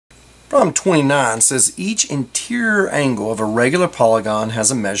Problem 29 says each interior angle of a regular polygon has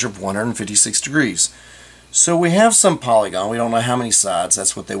a measure of 156 degrees. So we have some polygon, we don't know how many sides,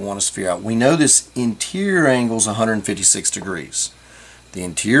 that's what they want us to figure out. We know this interior angle is 156 degrees. The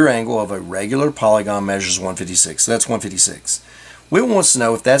interior angle of a regular polygon measures 156, so that's 156. We want to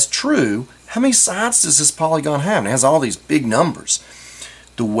know if that's true, how many sides does this polygon have? And it has all these big numbers.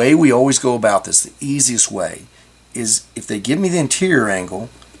 The way we always go about this, the easiest way, is if they give me the interior angle,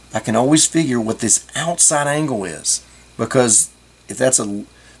 I can always figure what this outside angle is, because if that's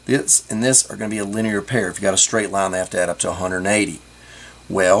this and this are going to be a linear pair. If you got a straight line, they have to add up to 180.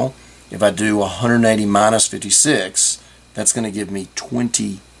 Well, if I do 180 minus 56, that's going to give me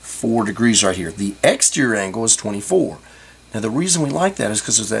 24 degrees right here. The exterior angle is 24. Now the reason we like that is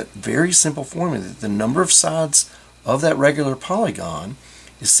because there's that very simple formula that the number of sides of that regular polygon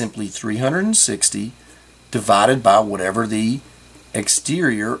is simply 360 divided by whatever the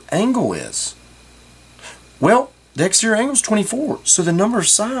exterior angle is. Well, the exterior angle is 24, so the number of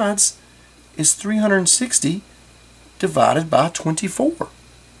sides is 360 divided by 24.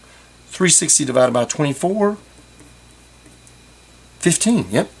 360 divided by 24, 15,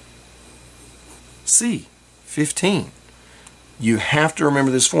 yep. C, 15. You have to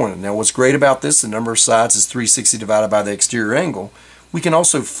remember this formula. Now what's great about this, the number of sides is 360 divided by the exterior angle. We can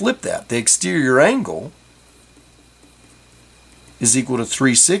also flip that. The exterior angle is equal to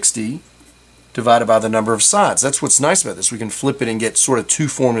 360 divided by the number of sides. That's what's nice about this. We can flip it and get sort of two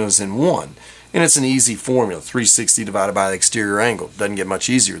formulas in one. And it's an easy formula, 360 divided by the exterior angle. Doesn't get much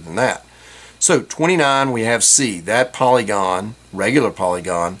easier than that. So 29, we have C. That polygon, regular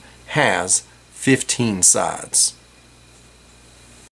polygon, has 15 sides.